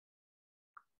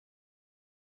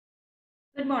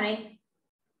Good morning.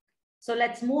 So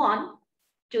let's move on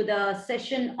to the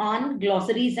session on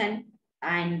glossaries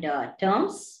and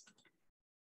terms.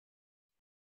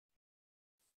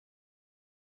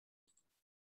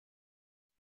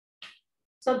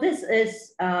 So this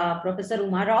is Professor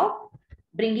Uma Rao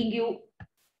bringing you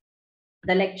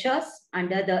the lectures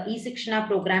under the e-Shikshana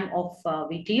program of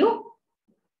VTU.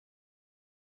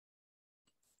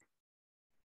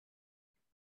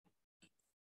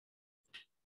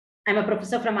 I'm a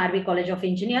professor from RV College of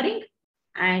Engineering,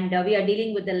 and we are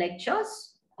dealing with the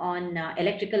lectures on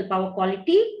electrical power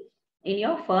quality in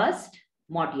your first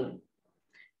module.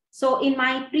 So in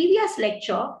my previous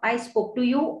lecture, I spoke to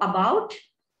you about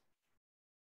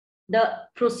the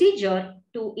procedure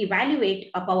to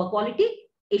evaluate a power quality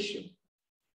issue.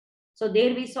 So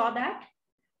there we saw that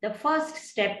the first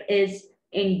step is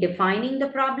in defining the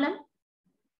problem,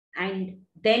 and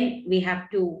then we have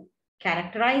to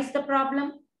characterize the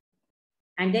problem,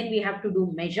 and then we have to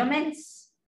do measurements,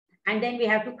 and then we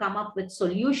have to come up with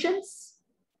solutions,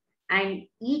 and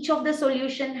each of the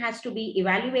solution has to be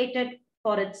evaluated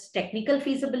for its technical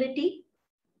feasibility,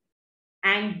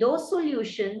 and those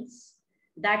solutions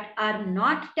that are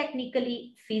not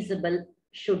technically feasible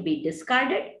should be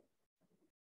discarded,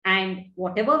 and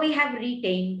whatever we have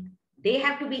retained, they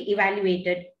have to be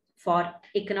evaluated for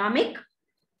economic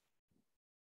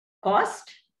cost,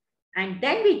 and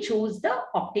then we choose the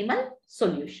optimal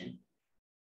solution.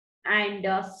 And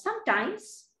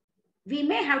sometimes we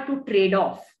may have to trade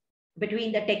off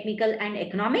between the technical and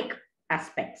economic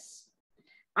aspects.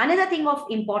 Another thing of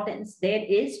importance there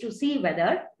is to see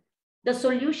whether the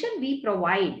solution we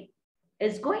provide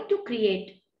is going to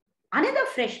create another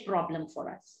fresh problem for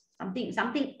us.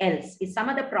 Something else, is some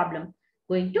other problem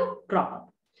going to crop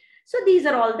up. So these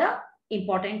are all the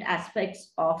important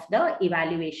aspects of the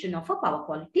evaluation of a power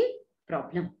quality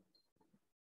problem.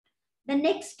 The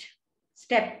next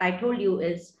step I told you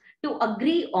is to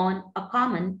agree on a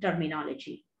common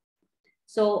terminology.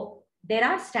 So there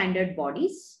are standard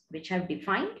bodies which have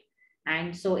defined,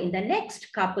 and so in the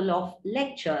next couple of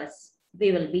lectures,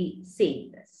 we will be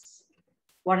seeing this.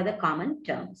 What are the common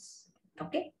terms?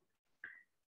 Okay.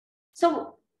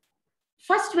 So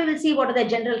first we will see what are the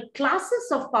general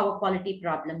classes of power quality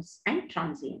problems and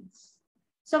transients.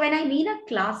 So when I mean a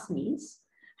class means,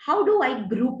 how do I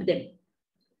group them?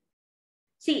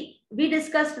 See, we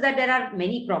discussed that there are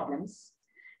many problems,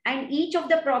 and each of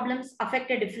the problems affect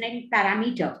a different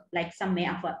parameter, like some may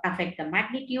affect the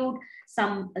magnitude,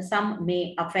 some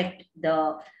may affect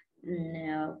the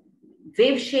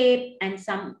wave shape, and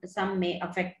some may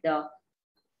affect the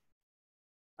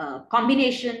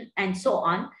combination, and so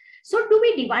on. So do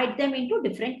we divide them into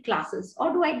different classes,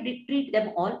 or do I treat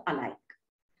them all alike?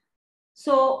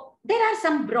 So there are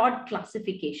some broad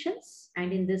classifications,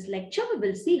 and in this lecture, we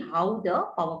will see how the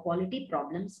power quality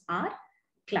problems are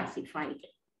classified.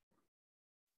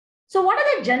 So what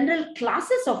are the general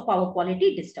classes of power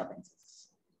quality disturbances?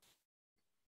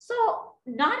 So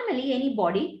normally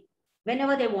anybody,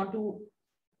 whenever they want to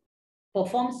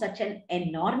perform such an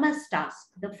enormous task,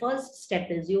 the first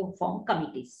step is you form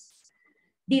committees.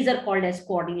 These are called as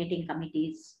coordinating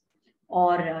committees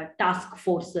or task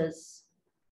forces,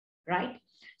 right?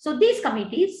 So these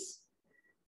committees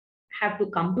have to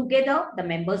come together, the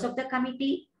members of the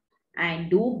committee, and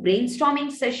do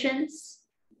brainstorming sessions,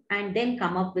 and then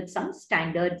come up with some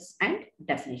standards and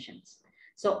definitions.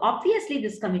 So obviously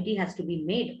this committee has to be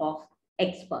made of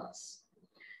experts.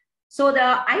 So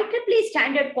the IEEE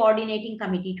Standard Coordinating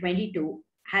Committee 22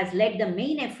 has led the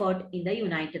main effort in the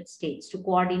United States to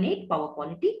coordinate power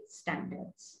quality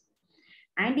standards.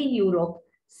 And in Europe,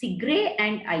 SIGRE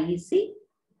and IEC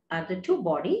are the two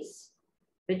bodies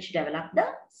which develop the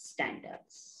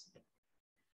standards.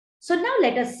 So now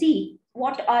let us see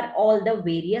what are all the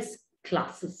various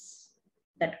classes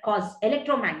that cause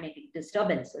electromagnetic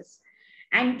disturbances.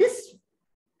 And this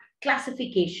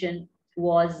classification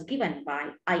was given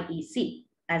by IEC.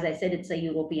 As I said, it's a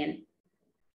European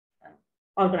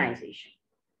organization.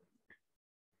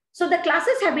 So the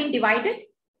classes have been divided.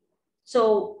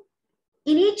 So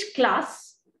in each class,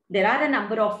 there are a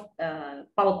number of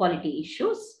power quality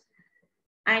issues,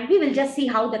 and we will just see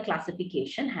how the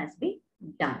classification has been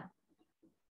done.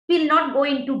 We'll not go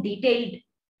into detailed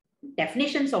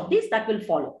definitions of this, that will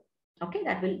follow. Okay,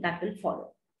 that will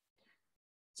follow.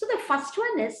 So the first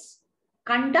one is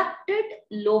conducted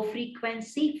low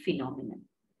frequency phenomenon.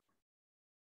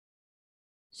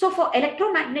 So for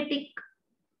electromagnetic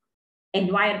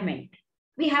environment,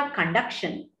 we have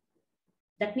conduction.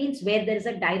 That means where there is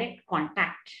a direct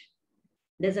contact.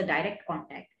 There's a direct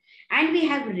contact. And we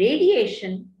have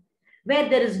radiation where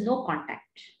there is no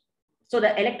contact. So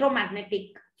the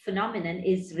electromagnetic phenomenon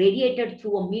is radiated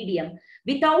through a medium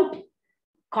without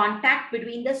contact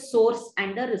between the source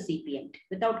and the recipient,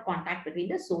 without contact between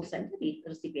the source and the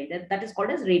recipient. That is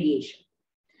called as radiation.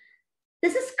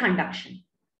 This is conduction.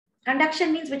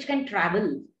 Conduction means which can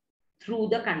travel through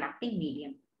the conducting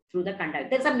medium, through the conductor.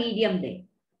 There's a medium there,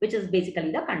 which is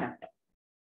basically the conductor.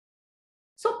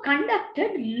 So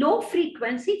conducted low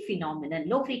frequency phenomenon.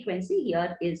 Low frequency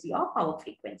here is your power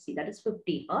frequency, that is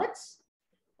 50 Hertz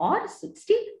or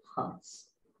 60 Hertz.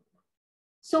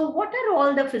 So what are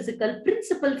all the physical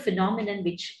principal phenomenon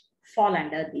which fall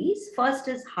under these? First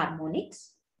is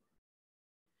harmonics.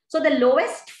 So the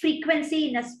lowest frequency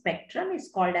in a spectrum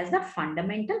is called as the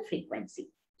fundamental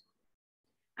frequency.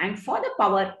 And for the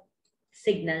power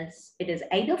signals, it is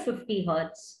either 50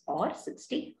 Hertz or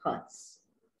 60 Hertz.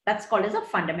 That's called as a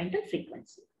fundamental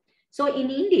frequency. So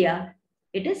in India,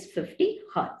 it is 50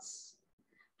 Hertz.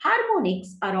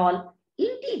 Harmonics are all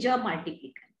integer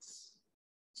multiplicants.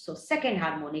 So second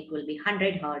harmonic will be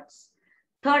 100 Hertz.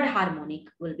 Third harmonic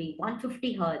will be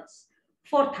 150 Hertz.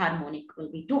 Fourth harmonic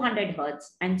will be 200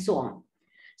 Hertz and so on.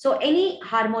 So any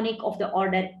harmonic of the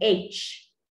order H,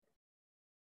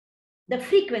 the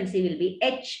frequency will be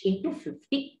H into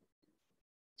 50.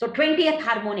 So 20th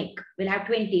harmonic will have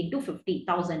 20 into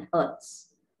 50,000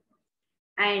 Hertz.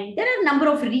 And there are a number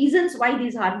of reasons why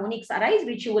these harmonics arise,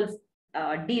 which you will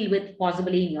deal with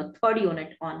possibly in your third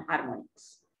unit on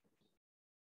harmonics.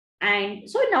 And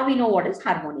so now we know what is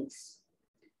harmonics.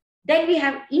 Then we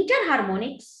have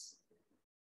interharmonics.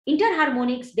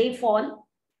 Interharmonics, they fall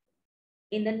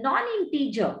in the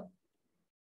non-integer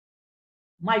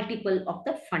multiple of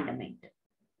the fundamental.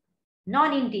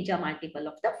 Non-integer multiple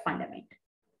of the fundamental.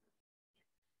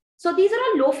 So these are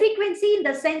all low frequency in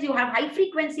the sense you have high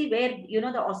frequency where,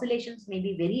 the oscillations may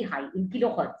be very high in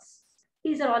kilohertz.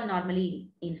 These are all normally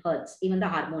in hertz, even the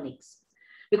harmonics.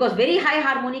 Because very high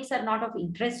harmonics are not of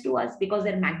interest to us because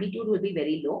their magnitude will be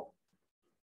very low.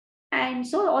 And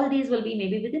so all these will be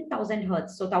maybe within 1000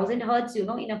 Hertz. So 1000 Hertz,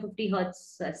 in a 50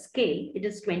 Hertz scale, it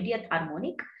is 20th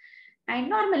harmonic. And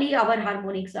normally our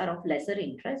harmonics are of lesser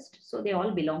interest. So they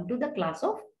all belong to the class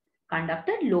of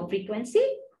conducted low frequency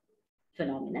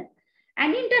phenomenon.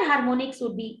 And interharmonics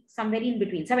would be somewhere in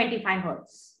between, 75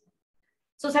 Hertz.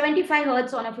 So 75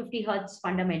 Hertz on a 50 Hertz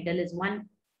fundamental is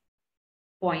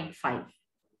 1.5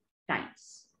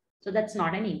 times. So that's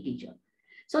not an integer.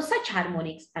 So such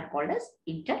harmonics are called as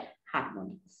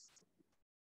interharmonics.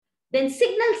 Then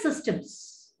signal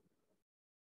systems.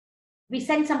 We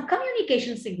send some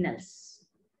communication signals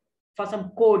for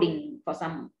some coding, for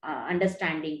some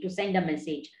understanding, to send a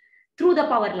message through the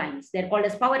power lines. They're called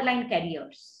as power line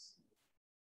carriers.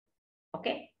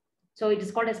 Okay. So it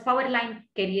is called as power line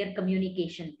carrier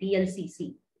communication,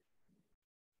 PLCC.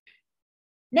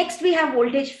 Next, we have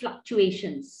voltage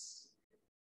fluctuations.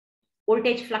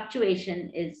 Voltage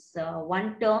fluctuation is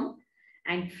one term,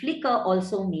 and flicker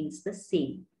also means the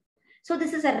same. So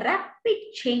this is a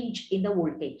rapid change in the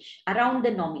voltage around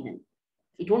the nominal.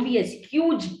 It won't be a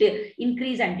huge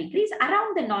increase and decrease.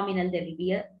 Around the nominal, there will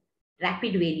be a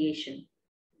rapid variation.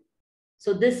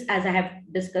 So this, as I have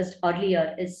discussed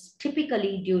earlier, is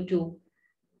typically due to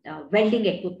welding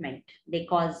equipment. They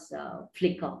cause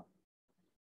flicker.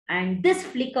 And this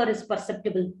flicker is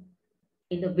perceptible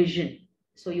in the vision.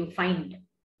 So you find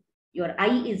your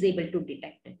eye is able to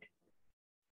detect it.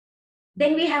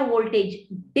 Then we have voltage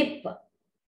dip.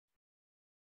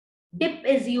 Dip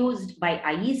is used by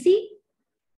IEC,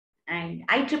 and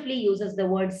IEEE uses the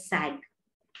word sag.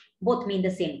 Both mean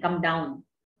the same, come down.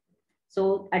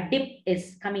 So a dip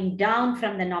is coming down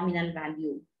from the nominal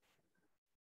value.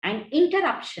 And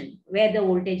interruption, where the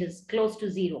voltage is close to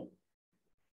zero.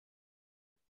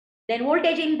 Then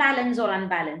voltage imbalance or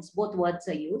unbalance, both words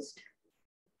are used,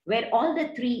 where all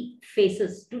the three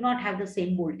phases do not have the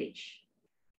same voltage.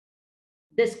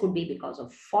 This could be because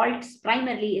of faults.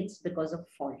 Primarily, it's because of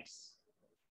faults.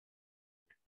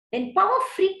 Then power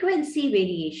frequency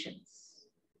variations.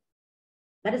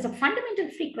 That is a fundamental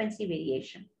frequency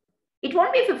variation. It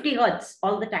won't be 50 Hertz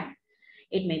all the time.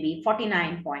 It may be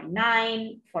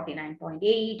 49.9,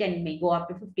 49.8, and it may go up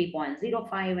to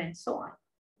 50.05 and so on.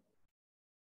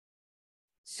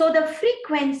 So the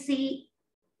frequency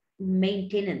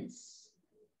maintenance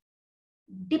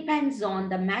depends on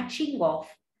the matching of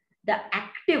the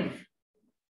active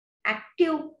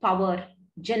power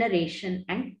generation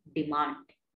and demand.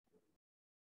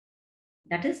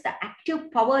 That is, the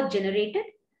active power generated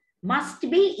must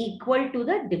be equal to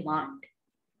the demand.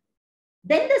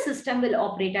 Then the system will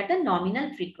operate at a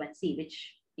nominal frequency,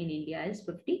 which in India is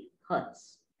 50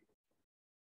 Hertz.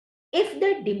 If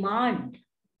the demand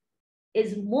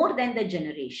is more than the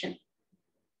generation,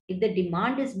 If the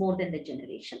demand is more than the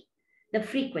generation, the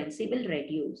frequency will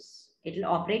reduce. It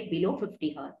will operate below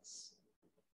 50 hertz.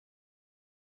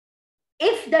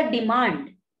 If the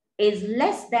demand is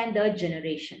less than the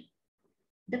generation,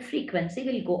 the frequency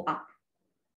will go up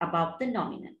above the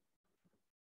nominal.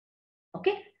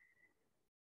 Okay.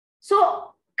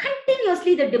 So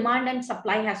continuously the demand and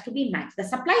supply has to be matched. The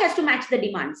supply has to match the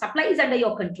demand. Supply is under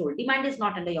your control. Demand is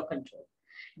not under your control.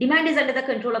 Demand is under the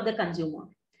control of the consumer.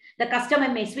 The customer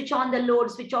may switch on the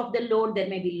load, switch off the load. There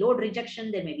may be load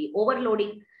rejection. There may be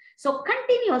overloading. So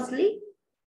continuously,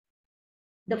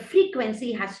 the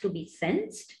frequency has to be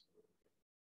sensed.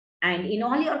 And in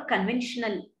all your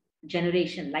conventional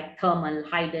generation, like thermal,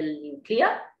 hydel,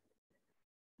 nuclear,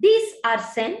 these are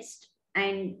sensed,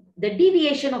 and the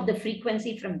deviation of the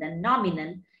frequency from the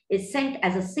nominal is sent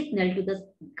as a signal to the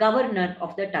governor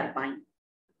of the turbine.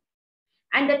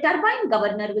 And the turbine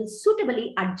governor will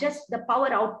suitably adjust the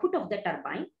power output of the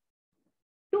turbine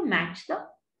to match the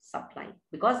supply,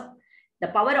 because the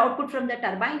power output from the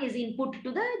turbine is input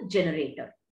to the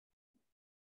generator,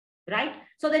 right?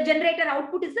 So the generator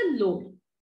output is the load.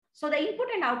 So the input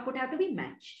and output have to be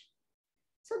matched.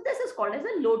 So this is called as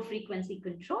a load frequency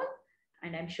control.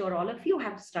 And I'm sure all of you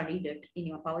have studied it in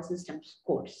your power systems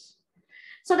course.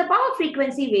 So the power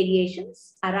frequency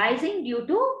variations arising due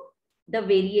to the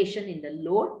variation in the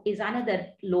load is another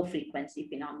low frequency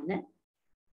phenomenon.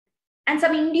 And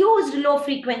some induced low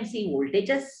frequency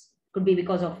voltages could be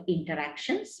because of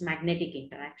interactions, magnetic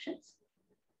interactions.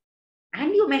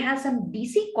 And you may have some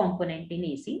DC component in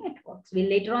AC networks. We'll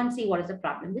later on see what is the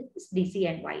problem with this DC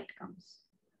and why it comes.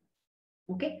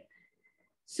 Okay.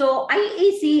 So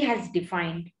IEC has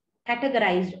defined,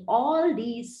 categorized all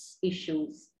these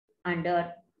issues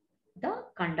under the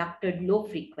conducted low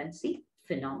frequency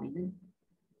phenomenon.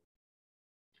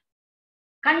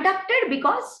 Conducted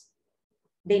because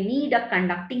they need a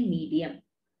conducting medium,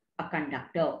 a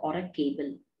conductor or a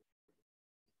cable.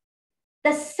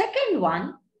 The second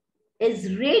one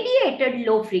is radiated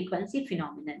low frequency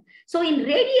phenomenon. So in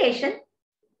radiation,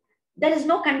 there is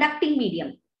no conducting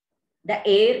medium. The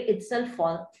air itself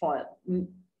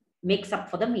makes up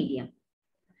for the medium.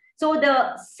 So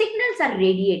the signals are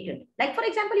radiated. Like for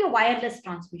example, your wireless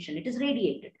transmission, it is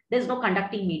radiated. There's no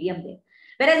conducting medium there.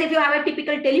 Whereas if you have a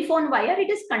typical telephone wire, it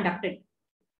is conducted.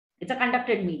 It's a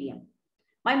conducted medium.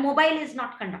 My mobile is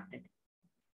not conducted.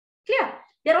 Clear?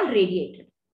 They're all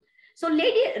radiated. So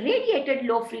radiated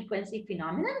low frequency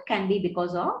phenomenon can be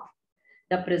because of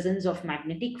the presence of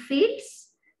magnetic fields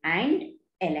and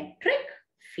electric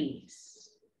fields.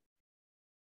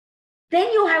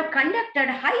 Then you have conducted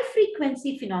high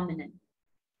frequency phenomenon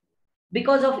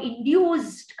because of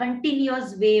induced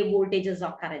continuous wave voltages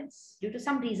occurrence. Due to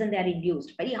some reason they are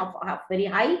induced, very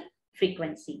high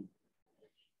frequency.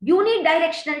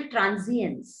 Unidirectional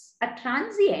transients. A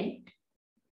transient,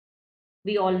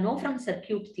 we all know from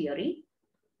circuit theory,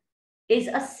 is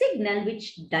a signal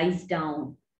which dies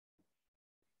down.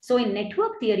 So in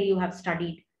network theory, you have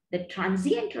studied the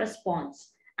transient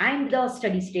response and the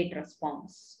steady state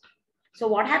response. So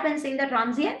what happens in the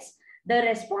transients? The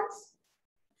response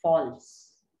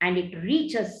falls and it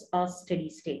reaches a steady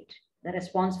state. The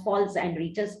response falls and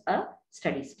reaches a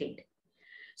steady state.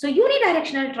 So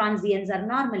unidirectional transients are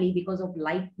normally because of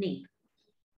lightning.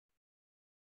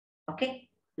 Okay,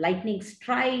 lightning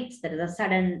strikes, there is a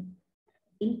sudden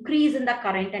increase in the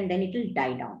current and then it will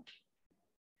die down.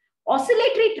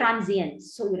 Oscillatory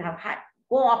transients, so you'll have had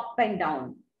go up and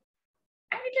down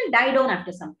and it will die down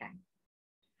after some time.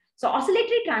 So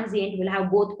oscillatory transient will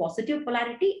have both positive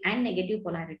polarity and negative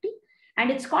polarity, and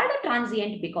it's called a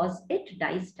transient because it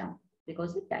dies down,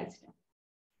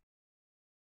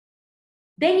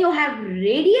 Then you have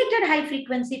radiated high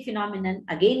frequency phenomenon,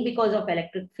 again because of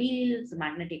electric fields,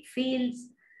 magnetic fields,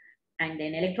 and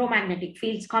then electromagnetic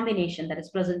fields combination, that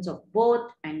is presence of both,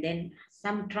 and then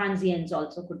some transients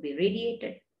also could be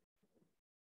radiated.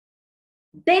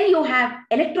 Then you have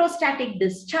electrostatic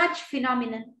discharge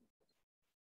phenomenon.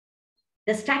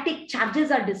 The static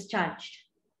charges are discharged.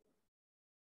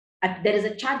 There is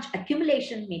a charge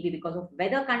accumulation, maybe because of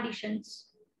weather conditions,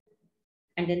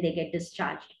 and then they get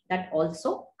discharged. That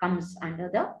also comes under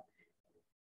the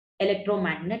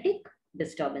electromagnetic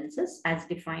disturbances as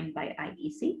defined by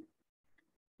IEC.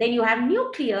 Then you have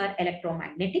nuclear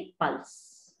electromagnetic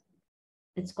pulse.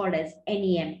 It's called as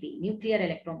NEMP, nuclear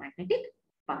electromagnetic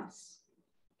pulse.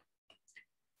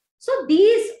 So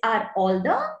these are all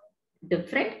the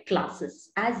different classes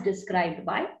as described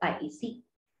by IEC.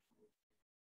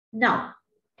 Now,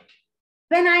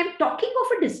 when I'm talking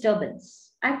of a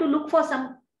disturbance, I have to look for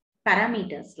some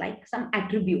parameters like some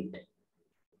attribute.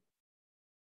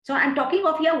 So I'm talking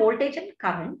of here voltage and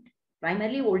current,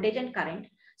 primarily voltage and current.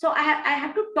 So I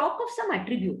have to talk of some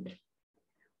attribute.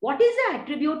 What is the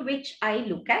attribute which I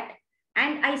look at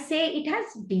and I say it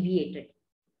has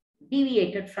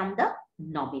deviated from the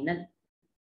nominal.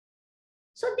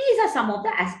 So these are some of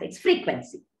the aspects.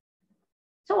 Frequency.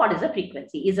 So what is the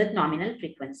frequency? Is it nominal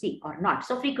frequency or not?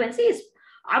 So frequency is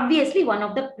obviously one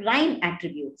of the prime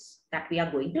attributes that we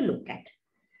are going to look at.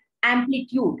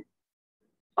 Amplitude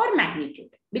or magnitude,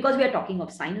 because we are talking of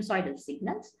sinusoidal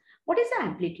signals. What is the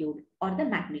amplitude or the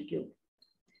magnitude?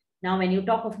 Now, when you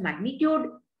talk of magnitude,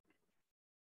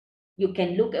 you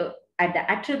can look at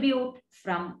the attribute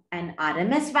from an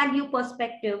RMS value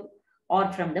perspective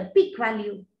or from the peak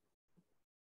value.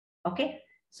 Okay,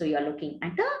 so you are looking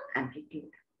at the amplitude.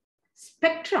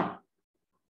 Spectrum.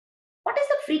 What is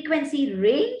the frequency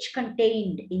range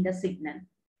contained in the signal?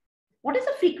 What is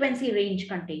the frequency range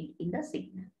contained in the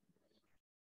signal?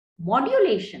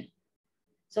 Modulation.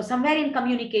 So somewhere in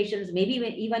communications, maybe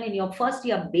even in your first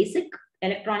year basic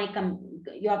electronic,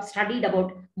 you have studied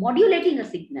about modulating a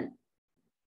signal.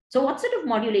 So what sort of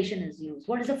modulation is used?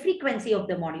 What is the frequency of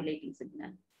the modulating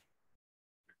signal?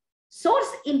 Source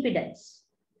impedance.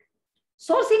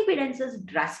 Source impedances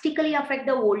drastically affect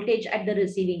the voltage at the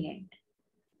receiving end.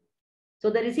 So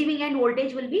the receiving end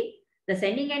voltage will be the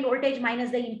sending end voltage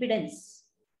minus the impedance.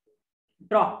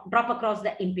 Drop across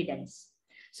the impedance.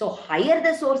 So higher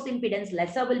the source impedance,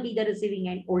 lesser will be the receiving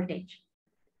end voltage.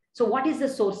 So what is the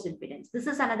source impedance? This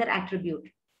is another attribute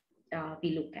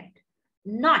we look at.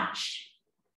 Notch.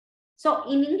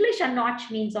 So in English, a notch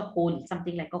means a hole,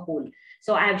 something like a hole.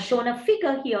 So I have shown a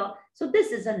figure here. So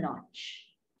this is a notch,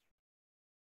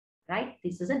 right?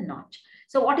 This is a notch.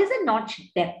 So what is the notch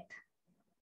depth?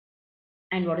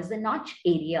 And what is the notch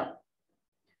area?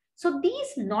 So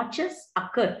these notches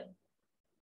occur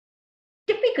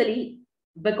typically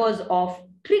because of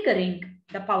triggering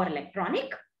the power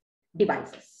electronic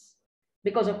devices.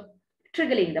 Because of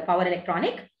triggering the power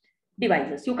electronic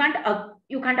devices. You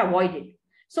can't avoid it.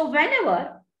 So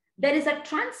whenever there is a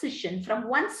transition from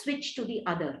one switch to the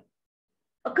other,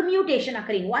 a commutation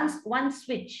occurring, one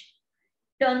switch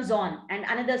turns on and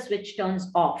another switch turns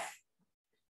off,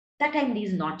 that time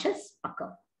these notches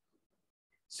occur.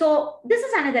 So this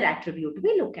is another attribute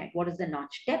we look at. What is the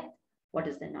notch depth? What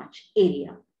is the notch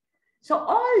area? So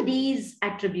all these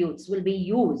attributes will be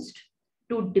used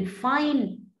to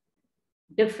define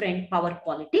different power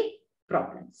quality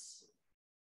problems.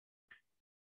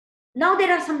 Now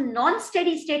there are some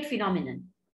non-steady state phenomenon.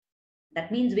 That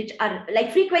means which are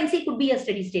like frequency could be a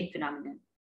steady state phenomenon.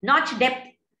 Notch depth,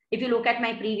 if you look at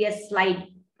my previous slide,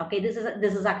 okay, this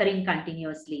is occurring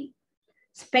continuously.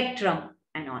 Spectrum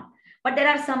and on. But there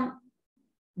are some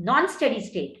non-steady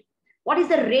state. What is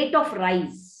the rate of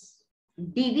rise?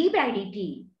 dV by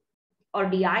dt or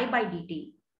di by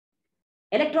dt.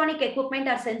 Electronic equipment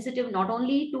are sensitive not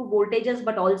only to voltages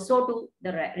but also to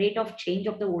the rate of change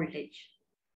of the voltage.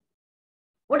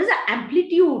 What is the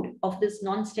amplitude of this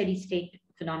non-steady state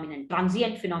phenomenon,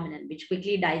 transient phenomenon, which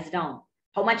quickly dies down?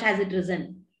 How much has it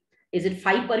risen? Is it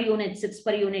 5 per unit, 6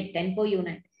 per unit, 10 per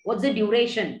unit? What's the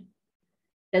duration?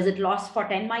 Does it last for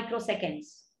 10 microseconds,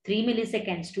 3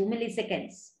 milliseconds, 2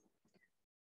 milliseconds?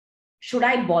 Should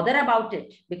I bother about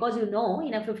it? Because you know,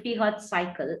 in a 50 hertz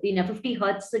cycle, in a 50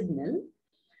 hertz signal,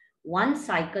 one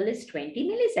cycle is 20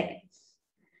 milliseconds.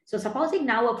 So supposing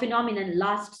now a phenomenon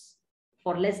lasts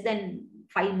for less than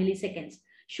 5 milliseconds,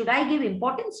 should I give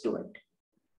importance to it?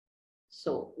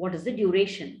 So what is the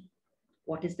duration?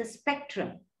 What is the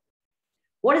spectrum?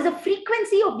 What is the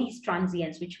frequency of these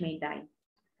transients which may die?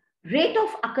 Rate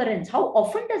of occurrence, how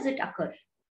often does it occur?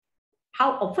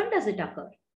 How often does it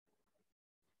occur?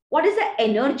 What is the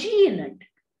energy in it?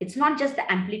 It's not just the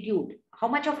amplitude. How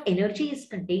much of energy is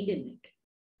contained in it?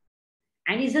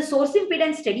 And is the source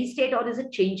impedance steady state or is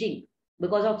it changing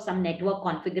because of some network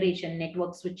configuration,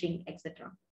 network switching,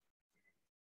 etc.?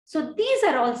 So these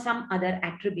are all some other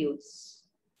attributes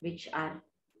which are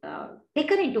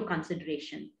taken into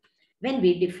consideration when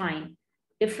we define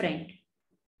different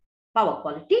power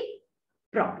quality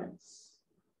problems.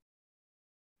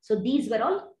 So these were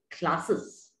all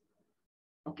classes.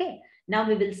 Okay, now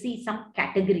we will see some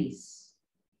categories.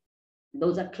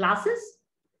 Those are classes.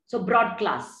 So broad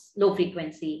class, low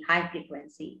frequency, high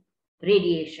frequency,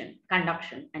 radiation,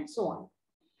 conduction, and so on.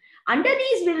 Under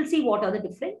these, we will see what are the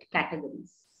different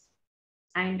categories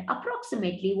and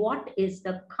approximately what is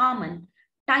the common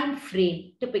time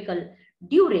frame, typical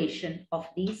duration of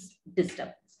these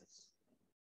disturbances.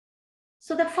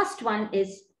 So the first one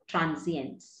is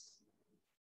transients.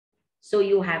 So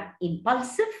you have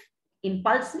impulsive.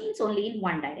 Impulse means only in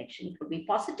one direction. It could be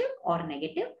positive or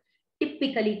negative.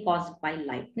 typically caused by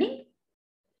lightning.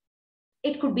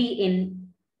 It could be in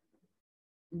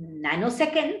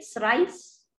nanoseconds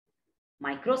rise,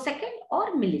 microsecond,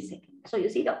 or millisecond. So you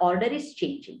see the order is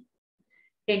changing.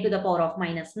 10 to the power of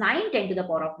minus 9, 10 to the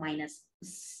power of minus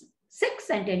 6,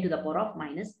 and 10 to the power of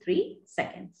minus 3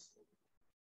 seconds.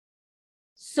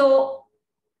 So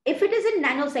if it is in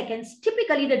nanoseconds,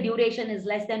 typically the duration is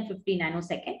less than 50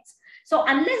 nanoseconds. So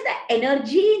unless the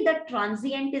energy in the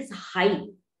transient is high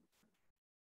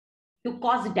to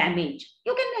cause damage,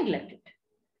 you can neglect it.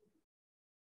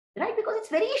 Right? Because it's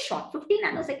very short. 50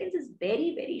 nanoseconds is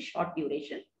very, very short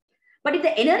duration. But if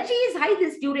the energy is high,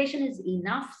 this duration is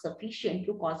enough, sufficient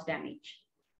to cause damage.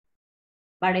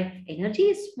 But if energy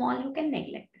is small, you can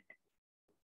neglect it.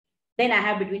 Then I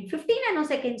have between 50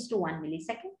 nanoseconds to 1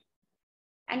 millisecond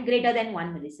and greater than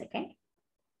 1 millisecond.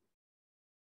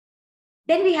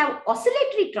 Then we have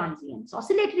oscillatory transients.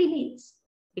 Oscillatory means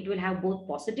it will have both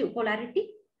positive polarity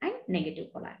and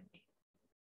negative polarity.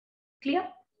 Clear?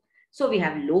 So we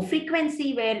have low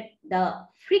frequency where the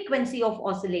frequency of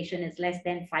oscillation is less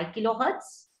than 5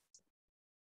 kilohertz.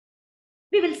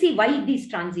 We will see why these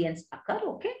transients occur,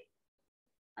 okay?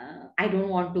 I don't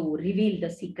want to reveal the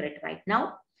secret right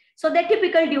now. So the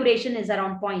typical duration is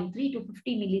around 0.3 to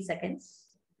 50 milliseconds.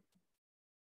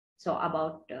 So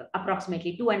about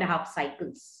approximately 2.5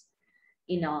 cycles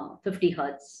in a 50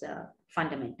 hertz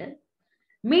fundamental.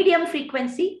 Medium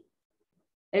frequency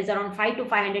is around 5 to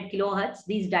 500 kilohertz.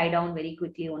 These die down very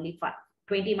quickly, only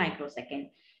 20 microseconds.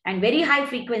 And very high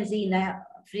frequency in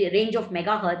the range of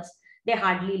megahertz, they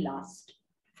hardly last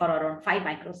for around 5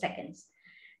 microseconds.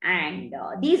 And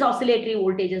these oscillatory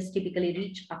voltages typically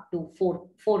reach up to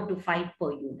 4 to 5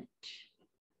 per unit.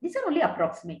 These are only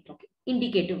approximate, okay,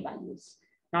 indicative values,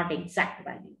 not exact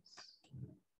values.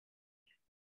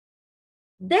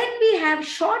 Then we have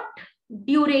short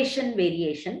duration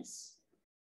variations.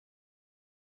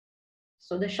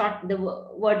 So the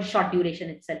word short duration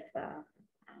itself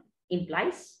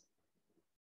implies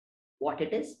what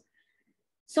it is.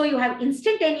 So you have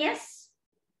instantaneous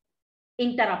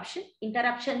interruption.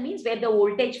 Interruption means where the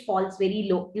voltage falls very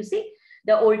low. You see,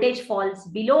 the voltage falls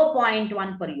below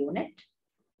 0.1 per unit.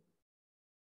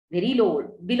 Very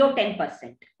low, below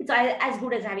 10%. It's as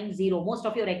good as having zero. Most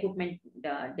of your equipment,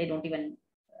 they don't even,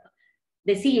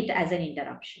 they see it as an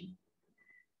interruption.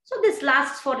 So this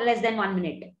lasts for less than 1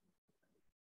 minute.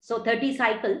 So 30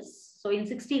 cycles. So in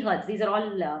 60 hertz, these are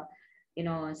all,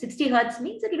 60 hertz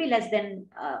means it will be less than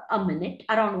a minute,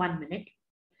 around 1 minute.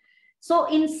 So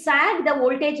in SAG, the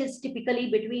voltage is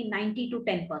typically between 90 to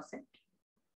 10%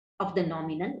 of the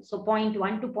nominal. So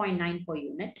 0.1 to 0.9 per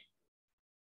unit.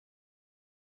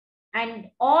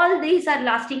 And all these are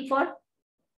lasting for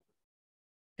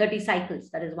 30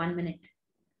 cycles, that is 1 minute.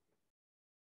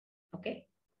 Okay.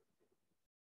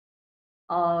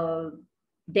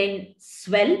 Then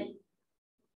swell.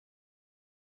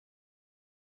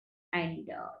 And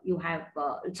you have,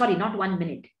 sorry, not 1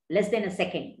 minute, less than a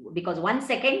second, because 1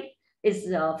 second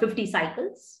is 50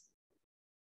 cycles.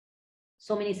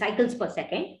 So many cycles per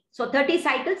second. So 30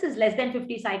 cycles is less than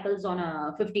 50 cycles on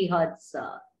a 50 hertz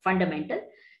fundamental.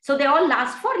 So they all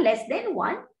last for less than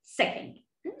 1 second.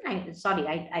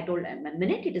 I told a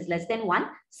minute, it is less than 1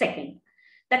 second.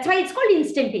 That's why it's called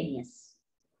instantaneous.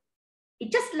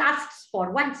 It just lasts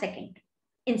for 1 second,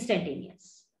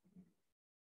 instantaneous.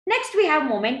 Next, we have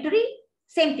momentary,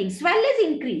 same thing. Swell is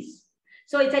increase.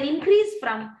 So it's an increase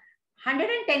from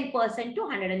 110% to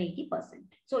 180%.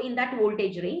 So in that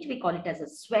voltage range, we call it as a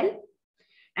swell.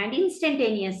 And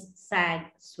instantaneous sag,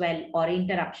 swell, or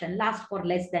interruption lasts for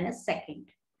less than a second.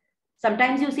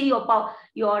 Sometimes you see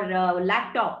your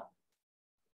laptop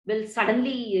will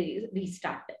suddenly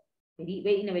restart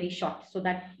in a very short. So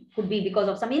that could be because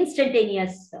of some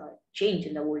instantaneous change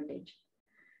in the voltage.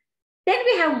 Then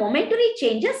we have momentary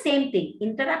changes, same thing.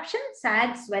 Interruption,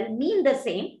 sag, swell mean the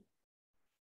same.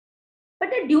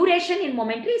 But the duration in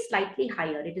momentary is slightly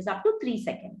higher. It is up to 3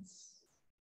 seconds.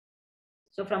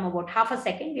 So from about half a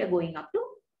second, we are going up to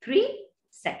 3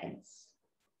 seconds.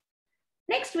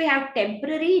 Next, we have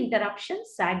temporary interruption,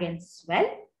 sag and swell.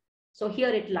 So here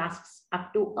it lasts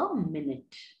up to a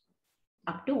minute,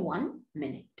 up to 1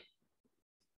 minute.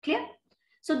 Clear?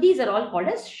 So these are all called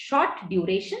as short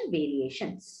duration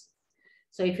variations.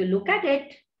 So if you look at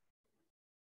it,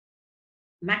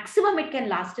 maximum it can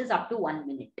last is up to 1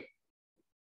 minute.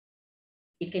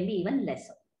 It can be even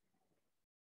lesser.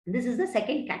 This is the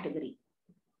second category.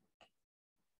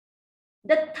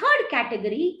 The third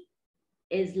category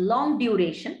is long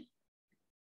duration.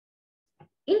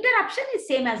 Interruption is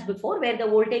same as before, where the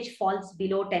voltage falls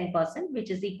below 10%, which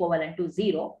is equivalent to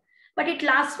 0, but it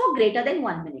lasts for greater than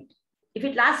 1 minute. If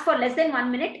it lasts for less than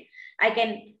 1 minute, I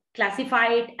can classify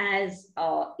it as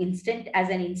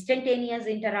an instantaneous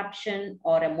interruption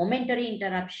or a momentary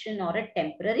interruption or a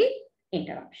temporary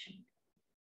interruption.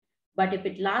 But if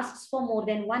it lasts for more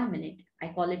than 1 minute, I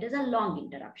call it as a long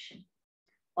interruption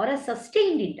or a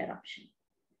sustained interruption.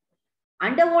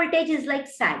 Under voltage is like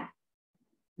sag.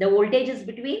 The voltage is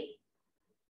between,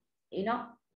 in a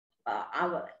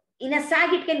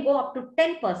sag, it can go up to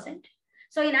 10%.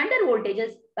 So in under voltage,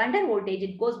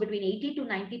 it goes between 80 to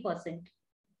 90%,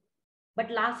 but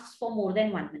lasts for more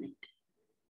than 1 minute.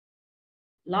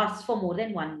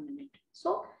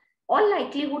 So all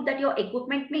likelihood that your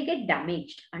equipment may get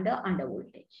damaged under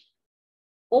voltage.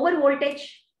 Over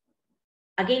voltage,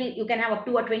 again, you can have up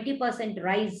to a 20%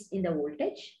 rise in the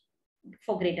voltage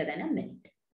for greater than a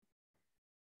minute.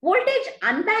 Voltage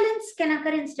unbalance can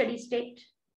occur in steady state.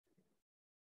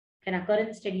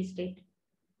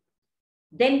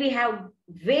 Then we have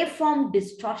waveform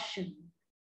distortion.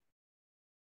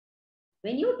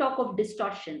 When you talk of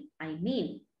distortion, I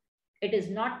mean it is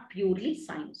not purely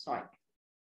sinusoid.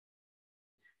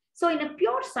 So in a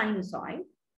pure sinusoid,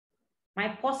 my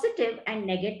positive and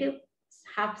negative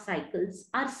half cycles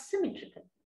are symmetrical.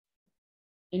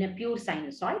 In a pure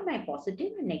sinusoid, my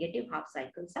positive and negative half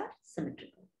cycles are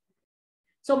symmetrical.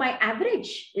 So my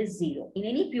average is 0. In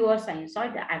any pure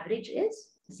sinusoid, the average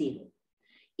is 0.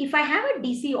 If I have a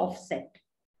DC offset,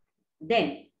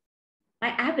 then my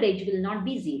average will not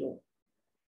be 0.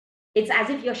 It's as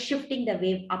if you're shifting the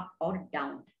wave up or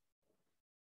down.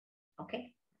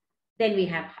 Okay. Then we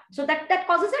have, so that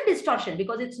causes a distortion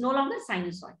because it's no longer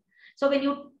sinusoid. So when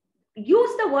you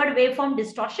use the word waveform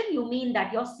distortion, you mean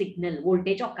that your signal,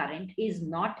 voltage or current is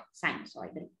not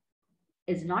sinusoidal.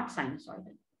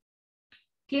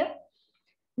 Clear?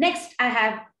 Next, I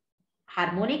have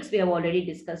harmonics. We have already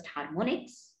discussed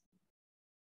harmonics.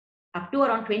 Up to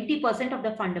around 20% of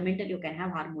the fundamental, you can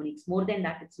have harmonics. More than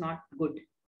that, it's not good.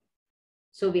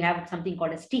 So we have something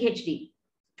called as THD.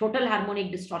 Total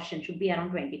harmonic distortion should be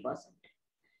around 20%.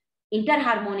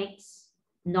 Interharmonics,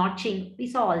 notching, we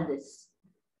saw all this.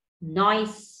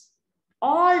 Noise,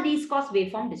 all these cause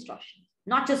waveform distortion.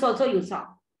 Notches also you saw.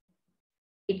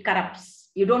 It corrupts.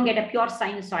 You don't get a pure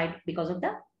sinusoid because of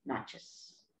the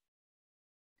notches.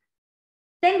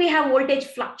 Then we have voltage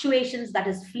fluctuations, that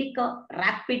is flicker,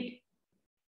 rapid.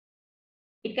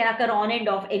 It can occur on and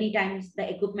off any times the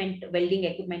equipment, welding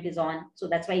equipment is on. So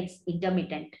that's why it's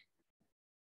intermittent.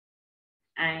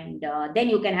 And then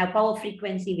you can have power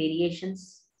frequency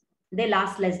variations. They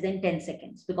last less than 10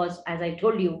 seconds because, as I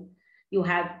told you, you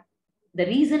have the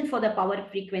reason for the power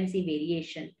frequency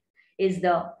variation is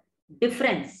the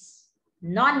difference,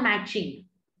 non-matching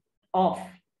of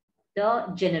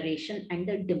the generation and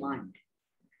the demand.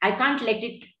 I can't let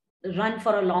it run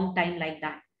for a long time like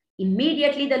that.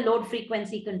 Immediately the load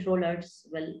frequency controllers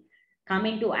will come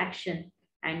into action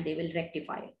and they will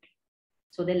rectify it.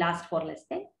 So they last for less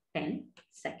than 10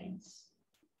 seconds.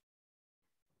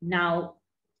 Now,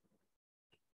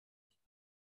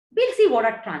 we'll see what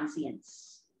are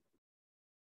transients.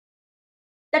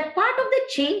 That part of the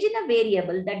change in a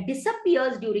variable that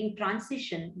disappears during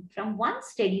transition from one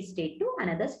steady state to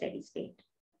another steady state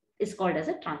is called as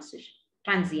a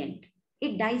transient.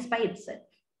 It dies by itself.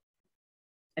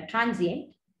 A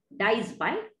transient dies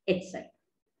by itself.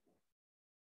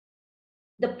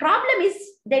 The problem is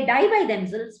they die by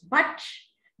themselves, but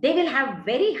they will have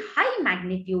very high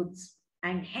magnitudes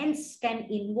and hence can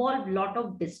involve a lot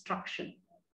of destruction.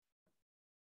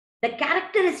 The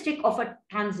characteristic of a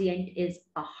transient is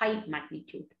a high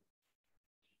magnitude.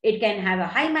 It can have a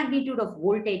high magnitude of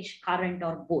voltage, current,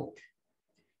 or both.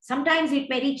 Sometimes it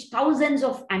may reach thousands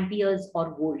of amperes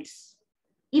or volts,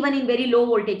 even in very low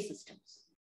voltage systems.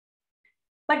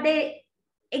 But they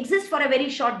exist for a very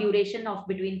short duration of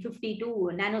between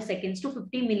 52 nanoseconds to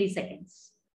 50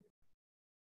 milliseconds.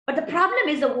 But the problem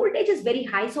is the voltage is very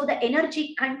high, so the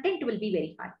energy content will be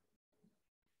very high.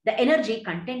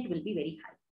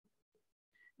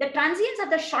 The transients are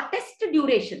the shortest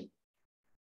duration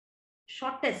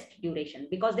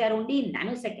because they are only in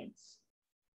nanoseconds.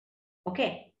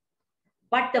 Okay.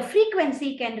 But the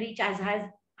frequency can reach as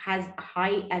high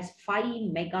as 5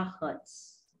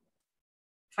 megahertz.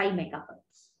 5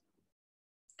 megahertz.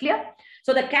 Clear?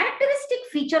 So the characteristic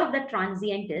feature of the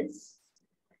transient is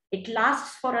it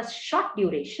lasts for a short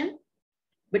duration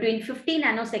between 50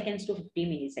 nanoseconds to 50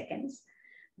 milliseconds,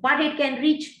 but it can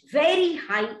reach very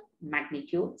high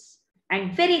magnitudes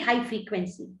and very high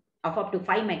frequency of up to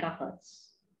 5 megahertz.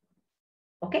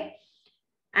 Okay.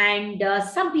 And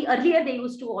earlier they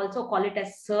used to also call it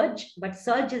as surge, but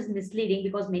surge is misleading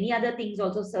because many other things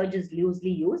also surge is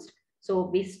loosely used. So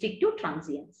we stick to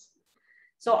transients.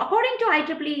 So according to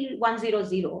IEEE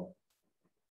 100,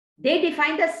 they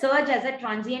define the surge as a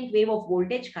transient wave of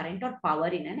voltage, current, or power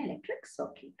in an electric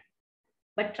circuit.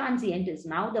 But transient is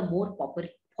now the more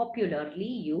popularly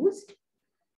used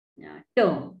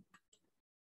term.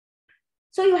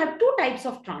 So you have two types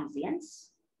of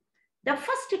transients. The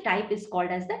first type is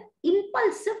called as the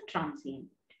impulsive transient.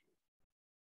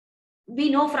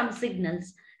 We know from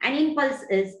signals, an impulse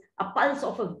is a pulse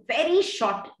of a very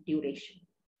short duration.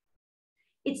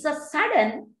 It's a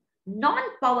sudden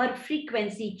non-power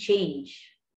frequency change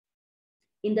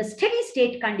in the steady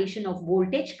state condition of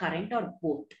voltage, current, or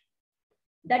both.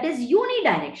 That is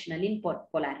unidirectional in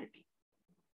polarity.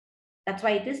 That's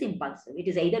why it is impulsive. It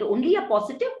is either only a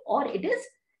positive or it is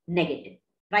negative,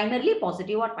 primarily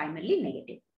positive or primarily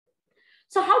negative.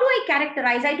 So how do I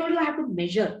characterize? I told you I have to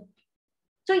measure.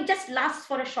 So it just lasts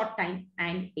for a short time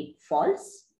and it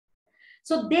falls.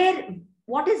 So there,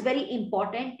 what is very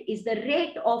important is the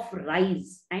rate of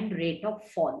rise and rate of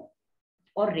fall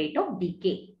or rate of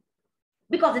decay,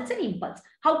 because it's an impulse.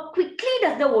 How quickly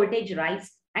does the voltage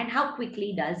rise and how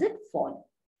quickly does it fall?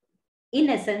 In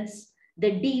essence, the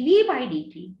dV by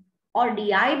dt or di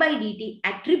by dt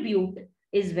attribute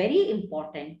is very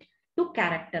important to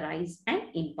characterize an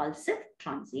impulsive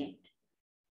transient.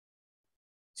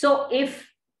 So if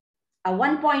a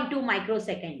 1.2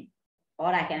 microsecond, or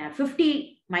I can have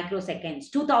 50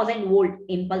 microseconds, 2000 volt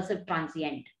impulsive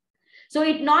transient. So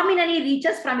it nominally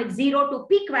reaches from its 0 to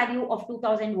peak value of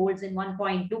 2000 volts in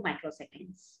 1.2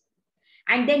 microseconds.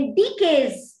 And then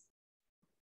decays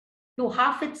to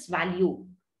half its value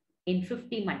in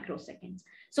 50 microseconds.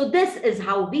 So this is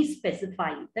how we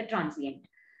specify the transient.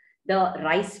 The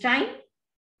rise time,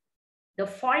 the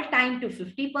fall time to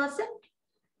 50%,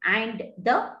 and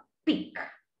the peak.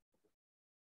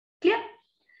 Clear?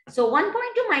 So 1.2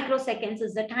 microseconds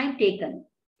is the time taken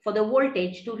for the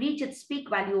voltage to reach its peak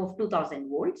value of 2000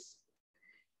 volts.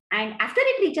 And after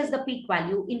it reaches the peak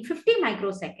value in 50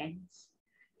 microseconds,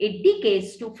 it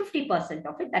decays to 50%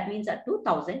 of it. That means at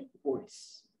 2000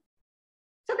 volts.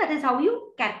 So that is how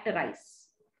you characterize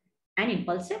an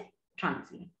impulsive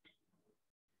transient.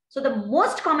 So the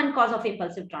most common cause of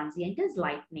impulsive transient is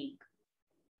lightning.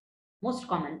 Most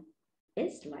common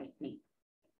is lightning.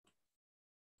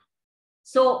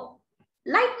 So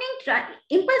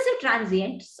impulsive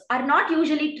transients are not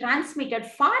usually transmitted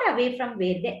far away from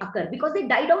where they occur because they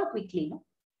die down quickly. No?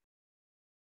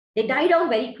 They die down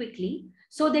very quickly,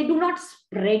 so they do not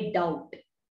spread out.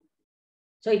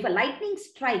 So if a lightning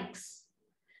strikes,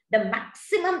 the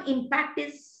maximum impact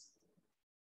is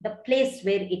the place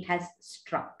where it has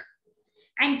struck.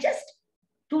 And just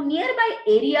to nearby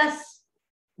areas,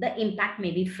 the impact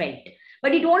may be felt.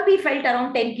 But it won't be felt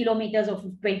around 10 kilometers or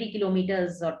 20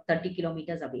 kilometers or 30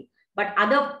 kilometers away. But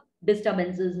other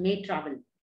disturbances may travel.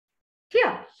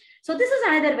 Clear? So this is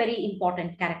another very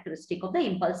important characteristic of the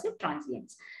impulsive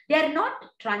transients. They are not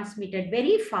transmitted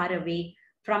very far away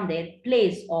from their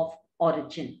place of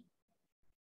origin.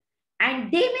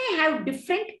 And they may have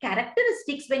different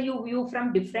characteristics when you view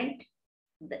from different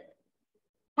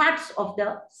parts of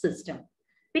the system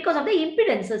because of the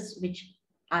impedances which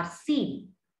are seen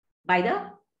by the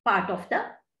part of the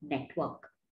network.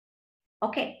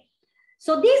 Okay.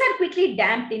 So these are quickly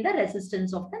damped in the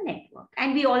resistance of the network.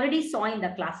 And we already saw in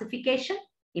the classification,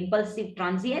 impulsive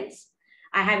transients,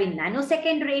 I have in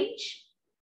nanosecond range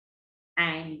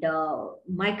and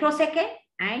microsecond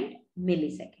and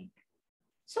millisecond.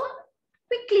 So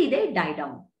quickly they die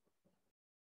down,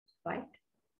 right?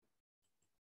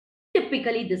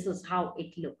 Typically, this is how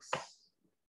it looks.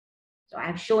 So I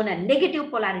have shown a negative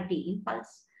polarity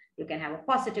impulse. You can have a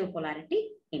positive polarity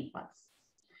impulse.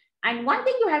 And one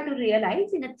thing you have to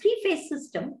realize, in a three-phase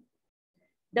system,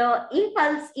 the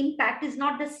impulse impact is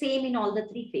not the same in all the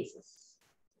three phases.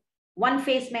 One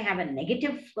phase may have a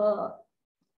negative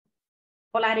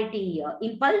polarity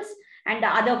impulse, and the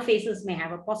other phases may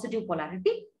have a positive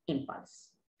polarity impulse.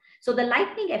 So the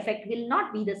lightning effect will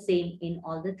not be the same in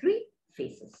all the three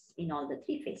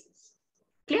phases,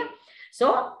 Clear?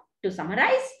 So to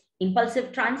summarize,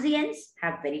 impulsive transients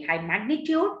have very high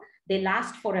magnitude. They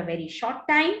last for a very short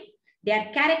time. They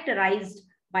are characterized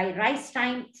by rise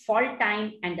time, fall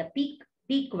time, and the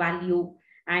peak value.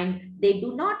 And they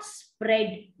do not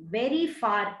spread very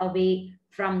far away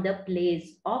from the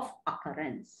place of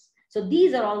occurrence. So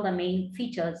these are all the main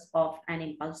features of an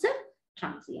impulsive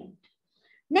transient.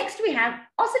 Next, we have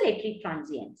oscillatory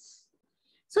transients.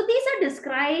 So these are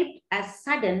described as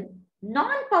sudden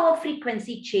non-power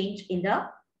frequency change in the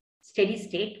steady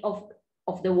state of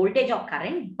the voltage or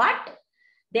current, but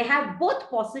they have both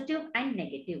positive and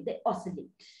negative. They oscillate.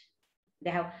 They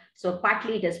have, so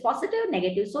partly it is positive,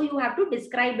 negative. So you have to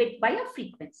describe it by a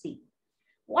frequency.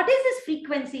 What is this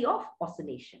frequency of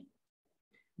oscillation?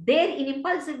 There in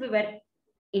impulsive, we were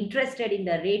interested in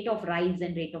the rate of rise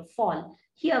and rate of fall.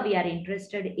 Here we are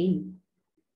interested in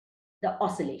the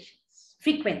oscillations,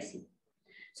 frequency.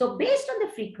 So based on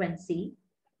the frequency,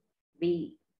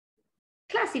 we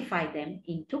classify them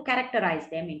into, characterize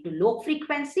them into low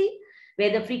frequency,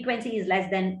 where the frequency is less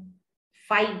than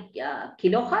 5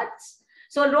 kilohertz.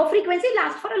 So low frequency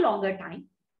lasts for a longer time,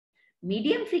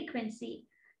 medium frequency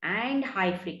and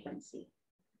high frequency.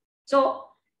 So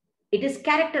it is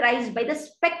characterized by the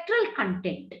spectral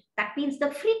content. That means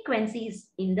the frequencies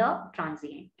in the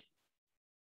transient.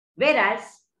 Whereas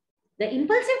the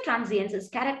impulsive transients is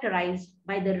characterized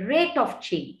by the rate of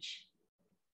change.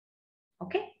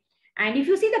 Okay. And if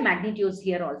you see the magnitudes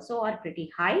here also are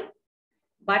pretty high,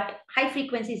 but high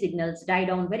frequency signals die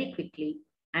down very quickly.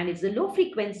 And it's the low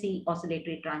frequency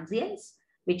oscillatory transients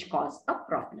which cause a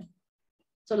problem.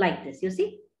 So like this, you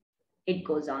see, it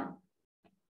goes on.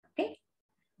 Okay.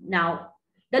 Now,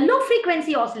 the low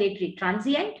frequency oscillatory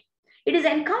transient, it is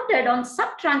encountered on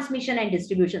sub-transmission and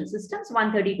distribution systems,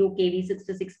 132 kV,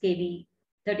 66 kV,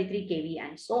 33 kV,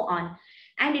 and so on.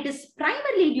 And it is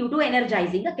primarily due to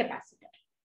energizing a capacitor.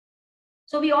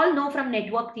 So we all know from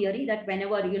network theory that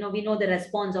whenever, we know the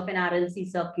response of an RLC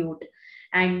circuit,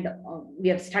 and we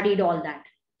have studied all that.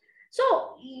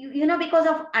 So, because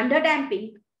of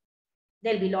underdamping,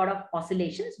 there'll be a lot of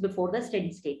oscillations before the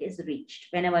steady state is reached,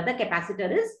 whenever the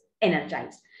capacitor is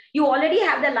energized. You already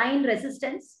have the line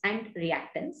resistance and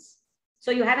reactance.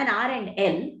 So you have an R and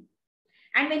L.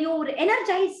 And when you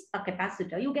energize a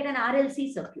capacitor, you get an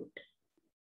RLC circuit.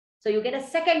 So you get a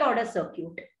second order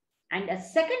circuit. And a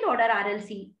second order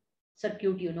RLC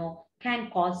circuit, can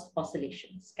cause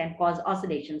oscillations,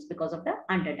 because of the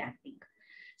underdamping.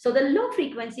 So the low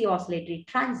frequency oscillatory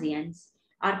transients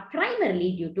are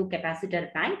primarily due to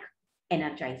capacitor bank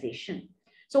energization.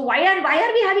 So why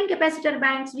are we having capacitor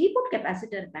banks? We put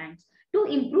capacitor banks to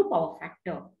improve power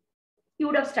factor. You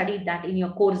would have studied that in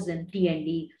your course in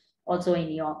T&D, also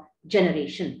in your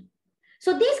generation.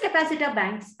 So these capacitor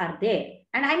banks are there,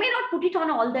 and I may not put it on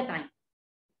all the time.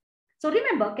 So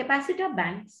remember, capacitor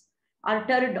banks are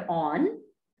turned on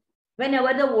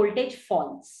whenever the voltage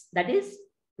falls. That is,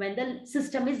 when the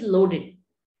system is loaded.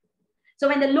 So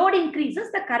when the load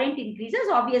increases, the current increases,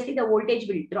 obviously the voltage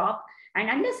will drop. And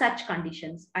under such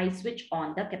conditions, I switch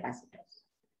on the capacitors.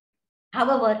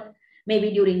 However,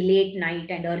 maybe during late night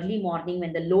and early morning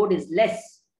when the load is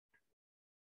less,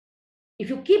 if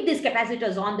you keep these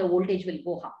capacitors on, the voltage will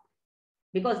go up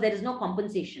because there is no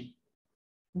compensation.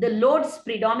 The loads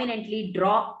predominantly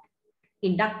draw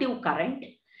inductive current,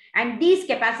 and these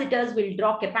capacitors will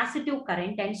draw capacitive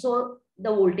current, and so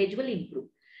the voltage will improve.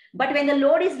 But when the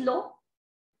load is low,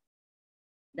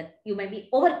 you may be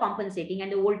overcompensating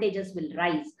and the voltages will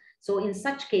rise. So in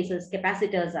such cases,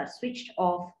 capacitors are switched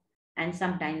off and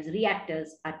sometimes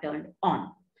reactors are turned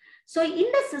on. So in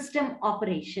the system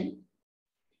operation,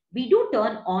 we do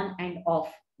turn on and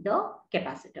off the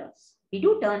capacitors.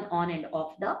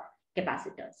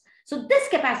 So this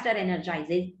capacitor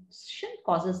energization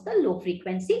causes the low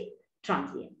frequency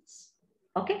transients.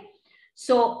 Okay.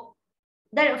 So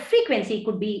the frequency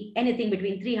could be anything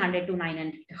between 300 to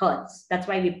 900 hertz. That's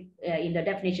why we, in the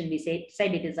definition, we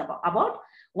said it is about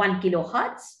 1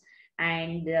 kilohertz,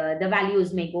 and the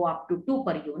values may go up to 2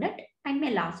 per unit and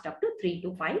may last up to 3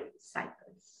 to 5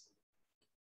 cycles.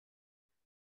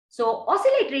 So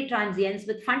oscillatory transients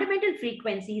with fundamental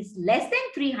frequencies less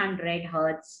than 300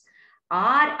 hertz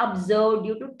are observed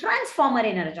due to transformer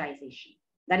energization.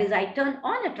 That is, I turn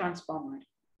on a transformer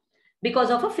because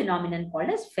of a phenomenon called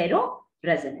as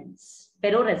ferroresonance.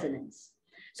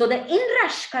 So the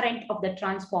inrush current of the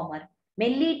transformer may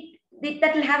lead,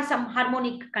 that will have some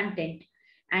harmonic content,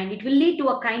 and it will lead to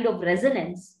a kind of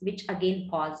resonance, which again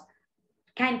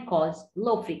can cause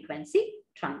low frequency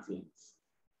transients.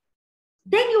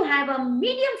 Then you have a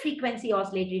medium frequency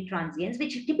oscillatory transients,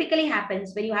 which typically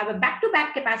happens when you have a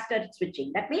back-to-back capacitor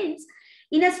switching. That means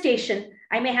in a station,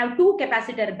 I may have 2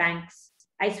 capacitor banks.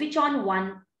 I switch on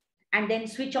one and then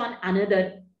switch on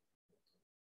another.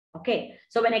 Okay,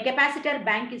 so when a capacitor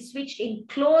bank is switched in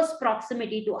close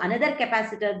proximity to another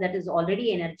capacitor that is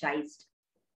already energized,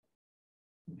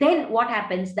 then what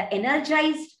happens? The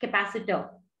energized capacitor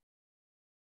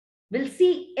will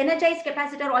see, energized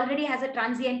capacitor already has a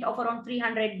transient of around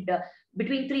 300,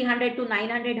 between 300 to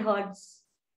 900 hertz.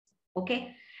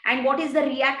 Okay, and what is the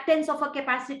reactance of a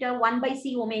capacitor? 1 by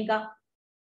C omega.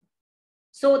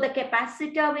 So the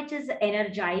capacitor which is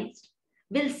energized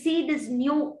will see this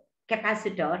new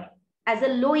capacitor as a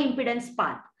low impedance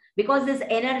path. because this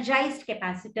energized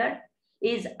capacitor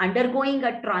is undergoing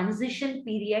a transition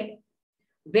period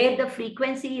where the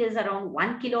frequency is around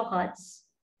 1 kilohertz.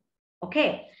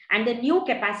 Okay. And the new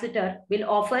capacitor will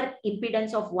offer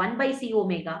impedance of 1 by C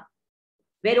omega,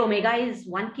 where omega is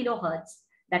 1 kilohertz.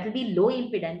 That will be low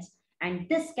impedance. And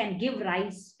this can give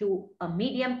rise to a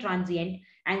medium transient.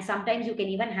 And sometimes you can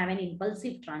even have an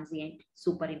impulsive transient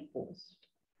superimposed.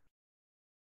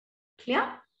 Clear?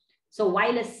 So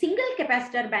while a single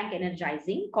capacitor bank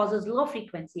energizing causes low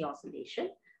frequency oscillation,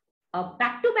 a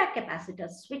back-to-back capacitor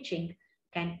switching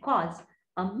can cause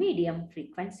a medium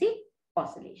frequency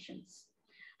oscillations.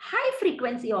 High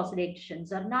frequency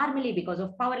oscillations are normally because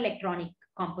of power electronic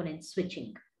component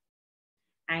switching,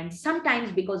 and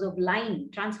sometimes because of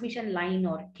transmission line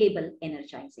or cable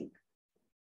energizing,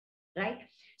 right?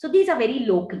 So these are very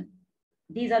local.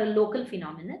 These are a local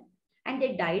phenomenon and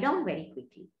they die down very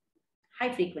quickly.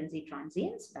 High frequency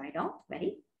transients die down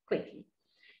very quickly.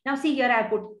 Now see here, I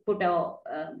put a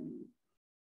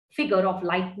figure of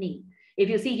lightning. If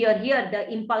you see here,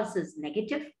 the impulse is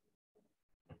negative,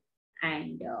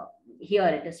 and here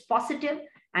it is positive.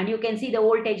 And you can see the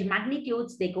voltage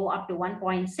magnitudes, they go up to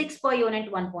 1.6 per unit,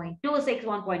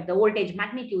 1.26, the voltage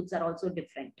magnitudes are also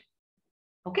different.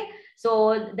 Okay,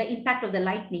 so the impact of the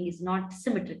lightning is not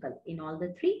symmetrical in all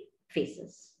the three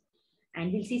phases.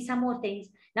 And we'll see some more things.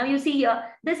 Now you see here,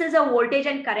 this is a voltage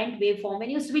and current waveform when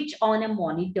you switch on a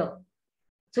monitor.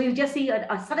 So you just see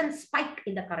a sudden spike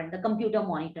in the current, the computer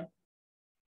monitor.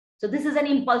 So this is an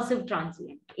impulsive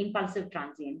transient.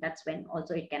 That's when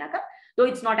also it can occur, though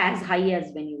it's not as high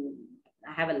as when you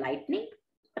have a lightning,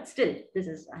 but still this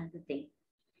is another thing.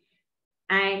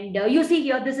 And you see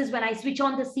here, this is when I switch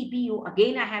on the CPU,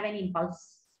 again I have an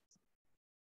impulse.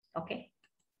 Okay.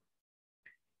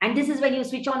 And this is when you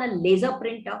switch on a laser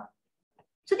printer.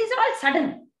 So these are all sudden,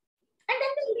 and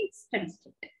then they'll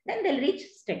reach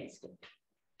steady state.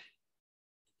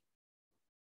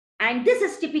 And this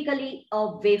is typically a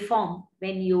waveform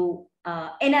when you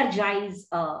energize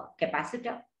a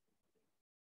capacitor.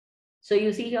 So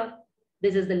you see here,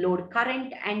 this is the load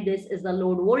current and this is the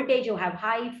load voltage. You have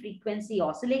high frequency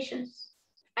oscillations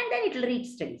and then it will reach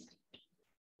steady state.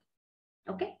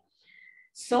 Okay.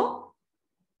 So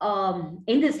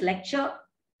in this lecture,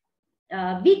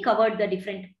 we covered the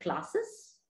different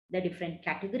classes, the different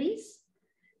categories,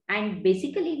 and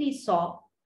basically we saw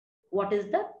what is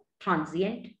the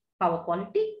transient power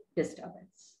quality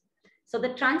disturbance. So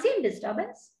the transient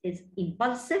disturbance is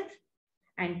impulsive,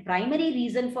 and primary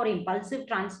reason for impulsive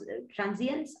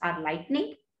transients are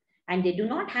lightning, and they do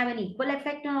not have an equal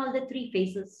effect on all the three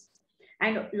phases.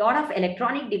 And a lot of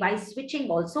electronic device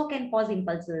switching also can cause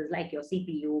impulses like your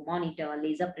CPU, monitor,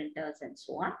 laser printers, and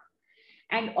so on.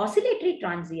 And oscillatory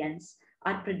transients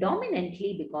are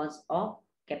predominantly because of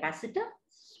capacitor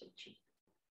switching.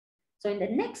 So in the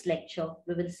next lecture,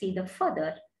 we will see the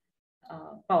further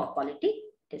power quality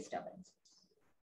disturbance.